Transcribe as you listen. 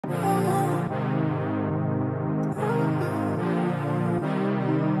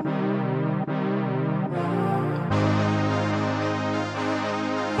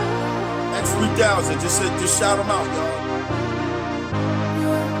X3000. Just shout them out, y'all.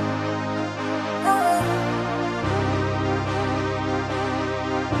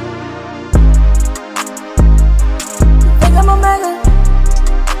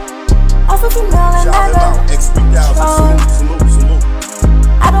 Shout them out, X3000. Salute.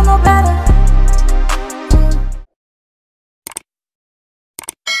 I don't know better.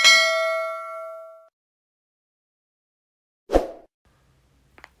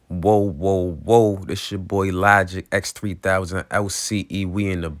 Whoa. This your boy Logic, X3000 LCE. We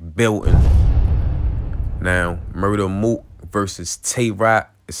in the building. Now, Murda Mook versus Tay Roc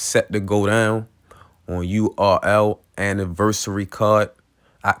is set to go down on URL anniversary card,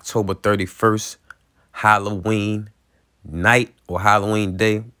 October 31st, Halloween night or Halloween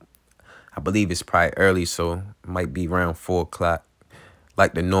day. I believe it's probably early, so it might be around 4 o'clock,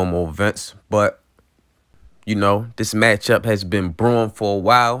 like the normal events. But, you know, this matchup has been brewing for a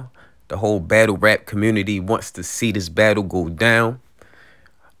while. The whole battle rap community wants to see this battle go down.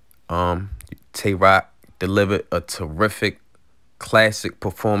 Tay Roc delivered a terrific classic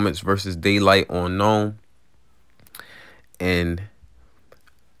performance versus Daylight on Gnome. And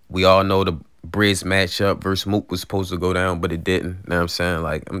we all know the Briz matchup versus Mook was supposed to go down, but it didn't. You know what I'm saying?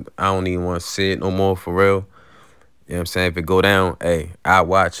 Like, I don't even want to see it no more for real. You know what I'm saying? If it go down, hey, I'll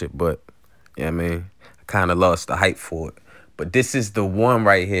watch it. But, yeah, I mean, I kind of lost the hype for it. But this is the one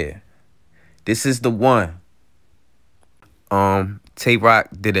right here. This is the one. Tay Roc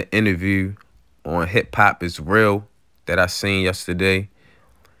did an interview on hiphopisreal that I seen yesterday.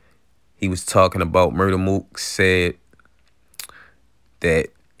 He was talking about Murda Mook said that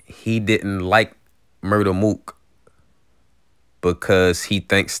he didn't like Murda Mook because he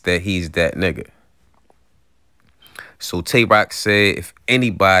thinks that he's that nigga. So Tay Roc said if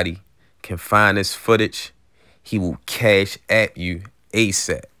anybody can find this footage, he will cash at you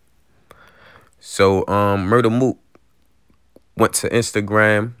ASAP. So Murda Mook went to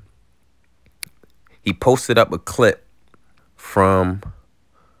Instagram. He posted up a clip from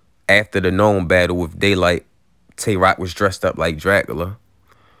after the Gnome battle with Daylight. Tay Roc was dressed up like Dracula.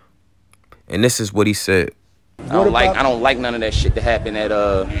 And this is what he said. I don't like none of that shit that happened at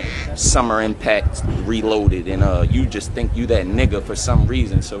Summer Impact Reloaded, and you just think you that nigga for some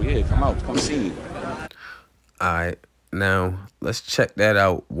reason. So yeah, come see me. Alright, now let's check that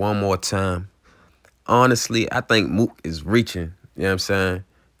out one more time. Honestly, I think Mook is reaching. You know what I'm saying?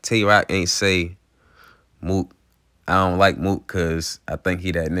 Tay Roc ain't say Mook. I don't like Mook because I think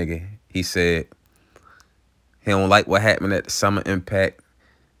he that nigga. He said he don't like what happened at the Summer Impact.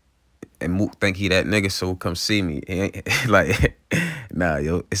 And Mook think he that nigga, so come see me. He ain't, like, nah,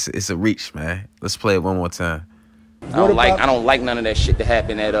 yo, it's a reach, man. Let's play it one more time. I don't like none of that shit that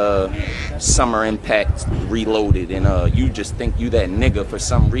happened at Summer Impact Reloaded, and you just think you that nigga for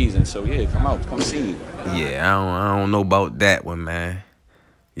some reason. So yeah, come see me. Yeah, I don't know about that one, man.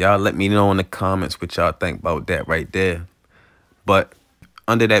 Y'all let me know in the comments what y'all think about that right there. But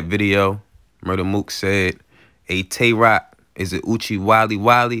under that video, Murda Mook said, "Hey, Tay Roc, is it Uchi Wally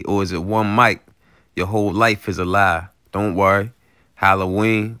Wally or is it one mic? Your whole life is a lie. Don't worry.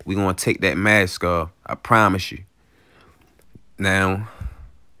 Halloween, we gonna take that mask off. I promise you." Now,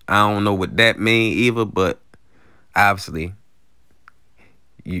 I don't know what that mean either, but obviously,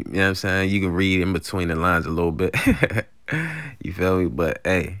 you know what I'm saying? You can read in between the lines a little bit. You feel me? But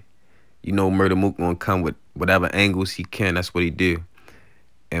hey, you know Murda Mook gonna come with whatever angles he can. That's what he do.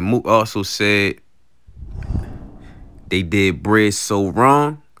 And Mook also said they did Briz so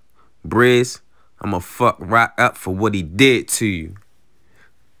wrong. Briz, I'ma fuck Roc up for what he did to you.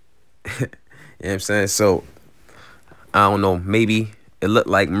 You know what I'm saying? So I don't know. Maybe it looked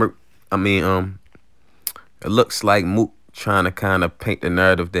like it looks like Mook trying to kind of paint the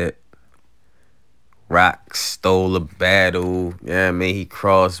narrative that Roc stole a battle. Yeah, I mean, he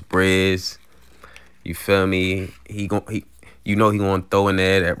crossed Briz. You feel me? You know he gonna throw in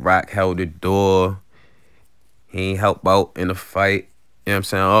there that Roc held the door. He ain't help out in the fight. You know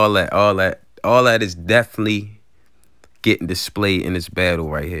what I'm saying? All that is definitely getting displayed in this battle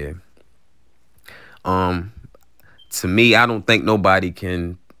right here. To me, I don't think nobody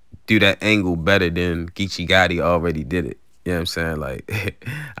can do that angle better than Geechee Gotti already did it. You know what I'm saying? Like,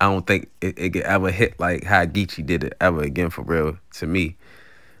 I don't think it could ever hit like how Geechee did it ever again, for real, to me.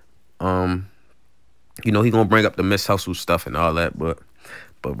 You know, he gonna bring up the Miss Hustle stuff and all that, but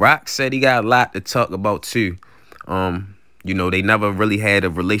Roc said he got a lot to talk about too. You know, they never really had a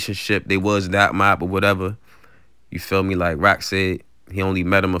relationship. They was that mob or whatever. You feel me? Like Roc said, he only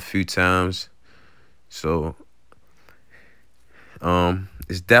met him a few times. So,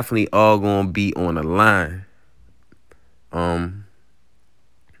 it's definitely all gonna be on the line.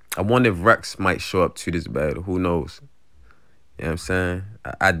 I wonder if Rex might show up to this battle. Who knows? You know what I'm saying?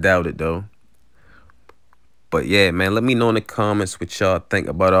 I doubt it, though. But, yeah, man, let me know in the comments what y'all think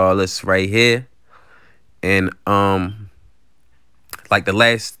about all this right here. And, like the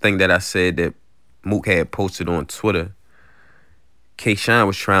last thing that I said that Mook had posted on Twitter, Cashapp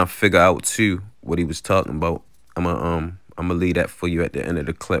was trying to figure out, too, what he was talking about. I'm gonna leave that for you at the end of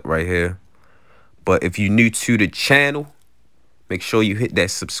the clip right here. But if you're new to the channel, make sure you hit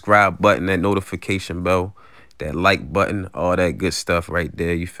that subscribe button, that notification bell, that like button, all that good stuff right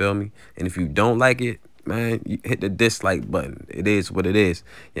there, you feel me? And if you don't like it, man, you hit the dislike button. It is what it is,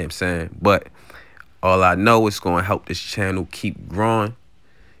 you know what I'm saying? But all I know is going to help this channel keep growing.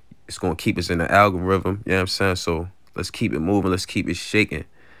 It's going to keep us in the algorithm, you know what I'm saying? So let's keep it moving, let's keep it shaking,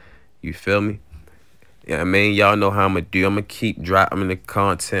 you feel me? Yeah, I mean, y'all know how I'm going to do. I'm going to keep dropping the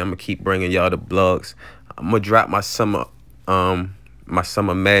content. I'm going to keep bringing y'all the blogs. I'm going to drop my summer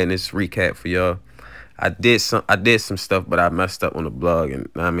madness recap for y'all. I did some stuff, but I messed up on the blog, and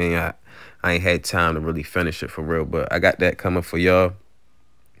I mean, I ain't had time to really finish it for real, but I got that coming for y'all,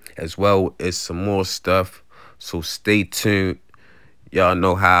 as well as some more stuff. So stay tuned. Y'all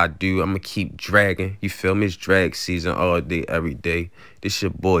know how I do. I'm going to keep dragging. You feel me? It's drag season all day, every day. This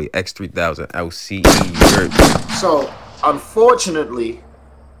your boy, X3000 LCE. So, unfortunately,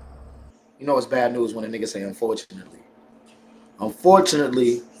 you know it's bad news when a nigga say unfortunately.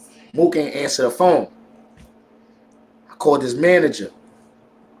 Unfortunately, Mook ain't answer the phone. I called his manager.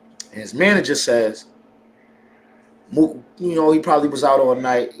 And his manager says, Mook, you know, he probably was out all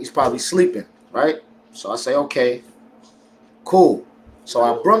night. He's probably sleeping, right? So I say, okay, cool. So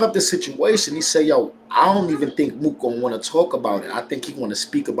I brought up the situation. He said, yo, I don't even think Mook gonna want to talk about it. I think he want to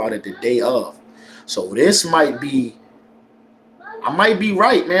speak about it the day of. So this might be, I might be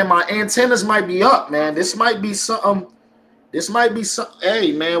right, man. My antennas might be up, man. This might be something. This might be something.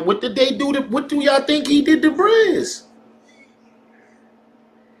 Hey, man, what did they do? What do y'all think he did to Briz?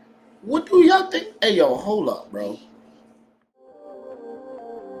 What do y'all think? Hey, yo, hold up, bro.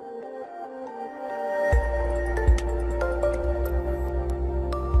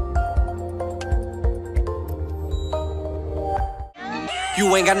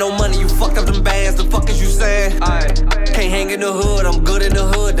 You ain't got no money, you fucked up them bands, the fuck is you saying? Can't hang in the hood, I'm good in the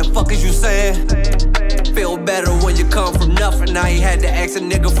hood, the fuck is you saying? Feel better when you come from nothing, now you had to ask a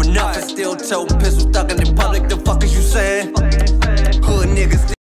nigga for nothing. Still toting pistols stuck in the public, the fuck is you saying? Hood niggas